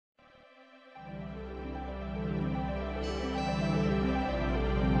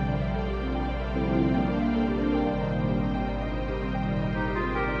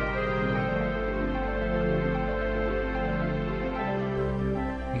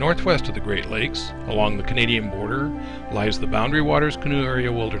northwest of the Great Lakes, along the Canadian border, lies the Boundary Waters Canoe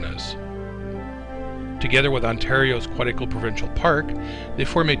Area Wilderness. Together with Ontario's Quetico Provincial Park, they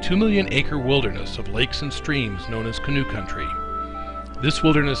form a 2 million acre wilderness of lakes and streams known as canoe country. This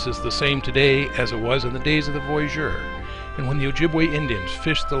wilderness is the same today as it was in the days of the voyageur, and when the Ojibwe Indians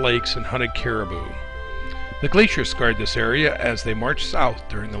fished the lakes and hunted caribou. The glaciers scarred this area as they marched south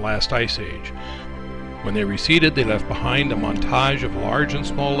during the last ice age. When they receded, they left behind a montage of large and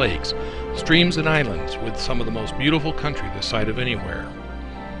small lakes, streams and islands with some of the most beautiful country this side of anywhere.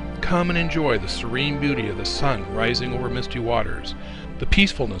 Come and enjoy the serene beauty of the sun rising over misty waters, the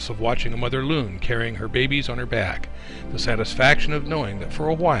peacefulness of watching a mother loon carrying her babies on her back, the satisfaction of knowing that for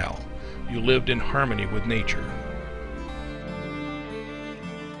a while you lived in harmony with nature.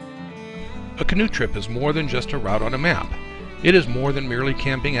 A canoe trip is more than just a route on a map. It is more than merely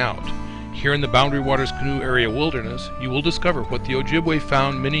camping out. Here in the Boundary Waters Canoe Area Wilderness, you will discover what the Ojibwe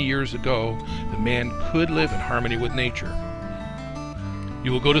found many years ago, that man could live in harmony with nature.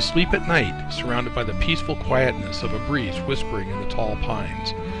 You will go to sleep at night, surrounded by the peaceful quietness of a breeze whispering in the tall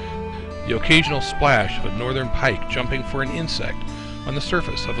pines, the occasional splash of a northern pike jumping for an insect on the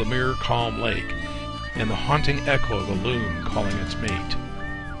surface of a mirror calm lake, and the haunting echo of a loon calling its mate.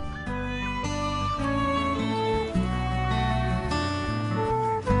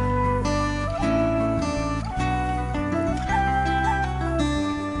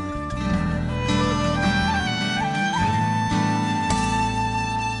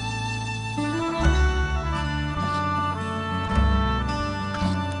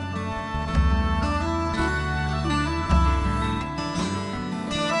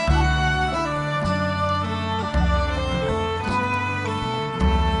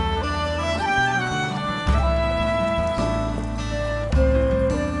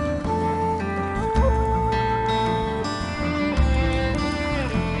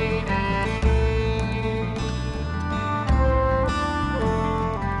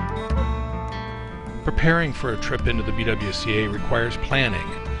 Preparing for a trip into the BWCA requires planning.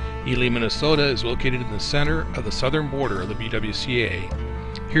 Ely, Minnesota is located in the center of the southern border of the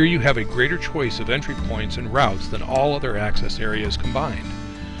BWCA. Here you have a greater choice of entry points and routes than all other access areas combined.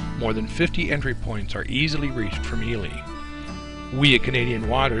 More than 50 entry points are easily reached from Ely. We at Canadian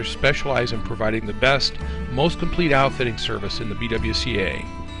Waters specialize in providing the best, most complete outfitting service in the BWCA.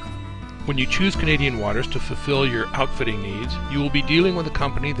 When you choose Canadian Waters to fulfill your outfitting needs, you will be dealing with a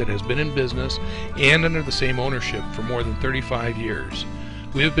company that has been in business and under the same ownership for more than 35 years.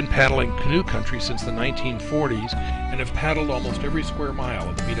 We have been paddling canoe country since the 1940s and have paddled almost every square mile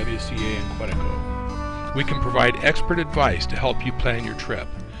of the BWCA and Quetico. We can provide expert advice to help you plan your trip.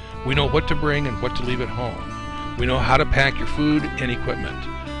 We know what to bring and what to leave at home. We know how to pack your food and equipment.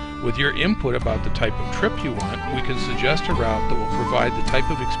 With your input about the type of trip you want, we can suggest a route that will provide the type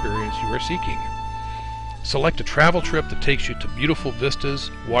of experience you are seeking. Select a travel trip that takes you to beautiful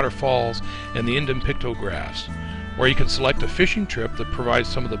vistas, waterfalls, and the Inden pictographs. Or you can select a fishing trip that provides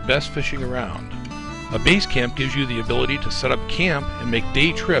some of the best fishing around. A base camp gives you the ability to set up camp and make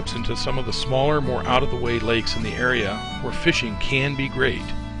day trips into some of the smaller, more out-of-the-way lakes in the area where fishing can be great.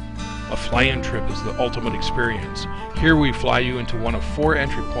 A fly-in trip is the ultimate experience. Here we fly you into one of 4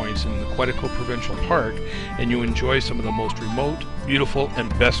 entry points in the Quetico Provincial Park, and you enjoy some of the most remote, beautiful, and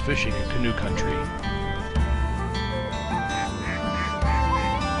best fishing in canoe country.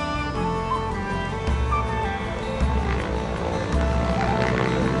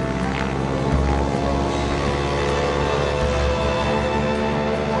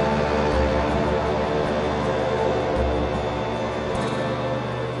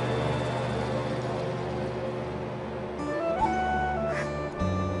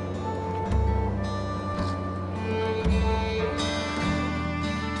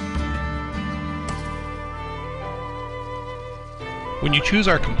 When you choose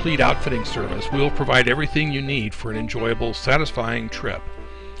our complete outfitting service, we will provide everything you need for an enjoyable, satisfying trip.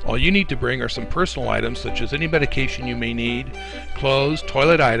 All you need to bring are some personal items such as any medication you may need, clothes,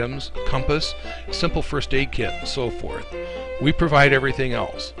 toilet items, compass, simple first aid kit, and so forth. We provide everything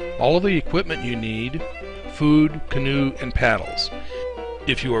else. All of the equipment you need, food, canoe, and paddles.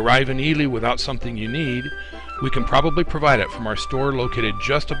 If you arrive in Ely without something you need, we can probably provide it from our store located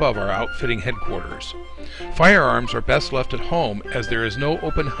just above our outfitting headquarters. Firearms are best left at home as there is no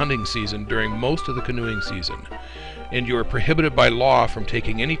open hunting season during most of the canoeing season, and you are prohibited by law from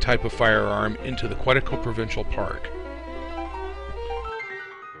taking any type of firearm into the Quetico Provincial Park.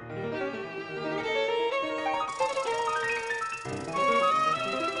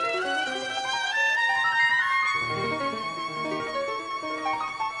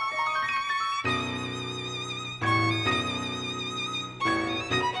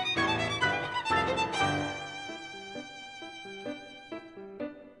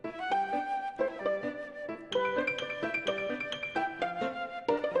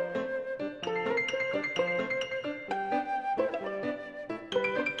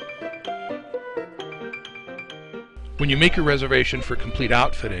 When you make your reservation for complete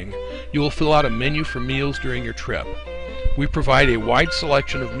outfitting, you will fill out a menu for meals during your trip. We provide a wide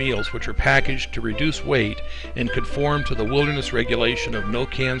selection of meals which are packaged to reduce weight and conform to the wilderness regulation of no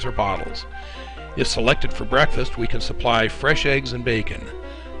cans or bottles. If selected for breakfast, we can supply fresh eggs and bacon.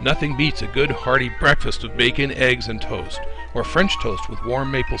 Nothing beats a good hearty breakfast of bacon, eggs, and toast, or French toast with warm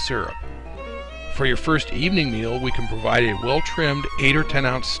maple syrup. For your first evening meal, we can provide a well-trimmed 8 or 10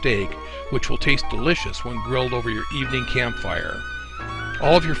 ounce steak, which will taste delicious when grilled over your evening campfire.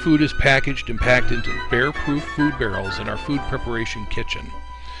 All of your food is packaged and packed into bear-proof food barrels in our food preparation kitchen.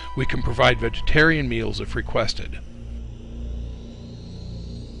 We can provide vegetarian meals if requested.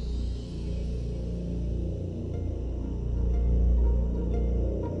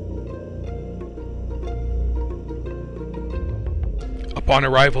 Upon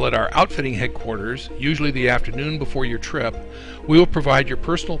arrival at our outfitting headquarters, usually the afternoon before your trip, we will provide your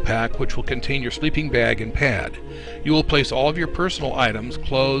personal pack, which will contain your sleeping bag and pad. You will place all of your personal items,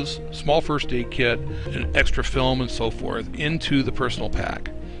 clothes, small first aid kit, and extra film and so forth, into the personal pack.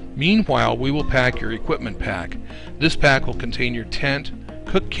 Meanwhile, we will pack your equipment pack. This pack will contain your tent,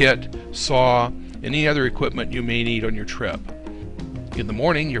 cook kit, saw, and any other equipment you may need on your trip. In the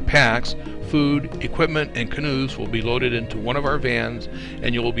morning, your packs, food, equipment, and canoes will be loaded into one of our vans,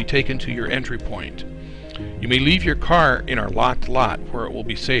 and you will be taken to your entry point. You may leave your car in our locked lot where it will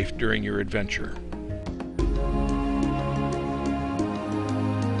be safe during your adventure.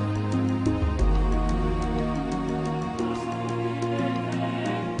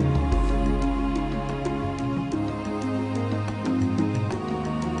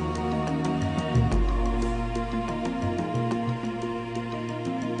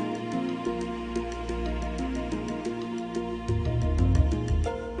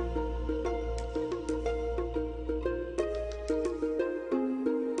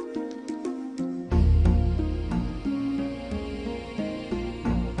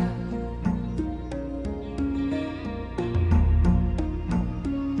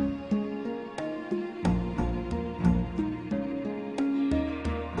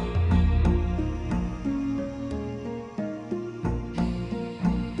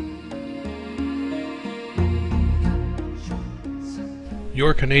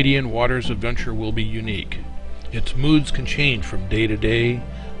 Your Canadian Waters adventure will be unique. Its moods can change from day to day,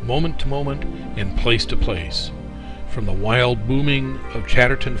 moment to moment, and place to place. From the wild booming of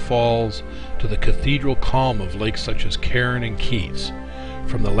Chatterton Falls to the cathedral calm of lakes such as Cairn and Keats.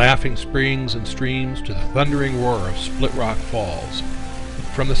 From the laughing springs and streams to the thundering roar of Split Rock Falls.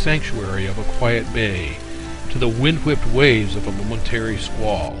 From the sanctuary of a quiet bay to the wind-whipped waves of a momentary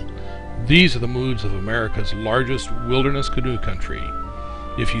squall. These are the moods of America's largest wilderness canoe country.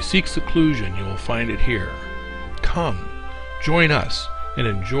 If you seek seclusion, you will find it here. Come, join us, and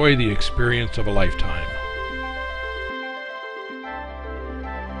enjoy the experience of a lifetime.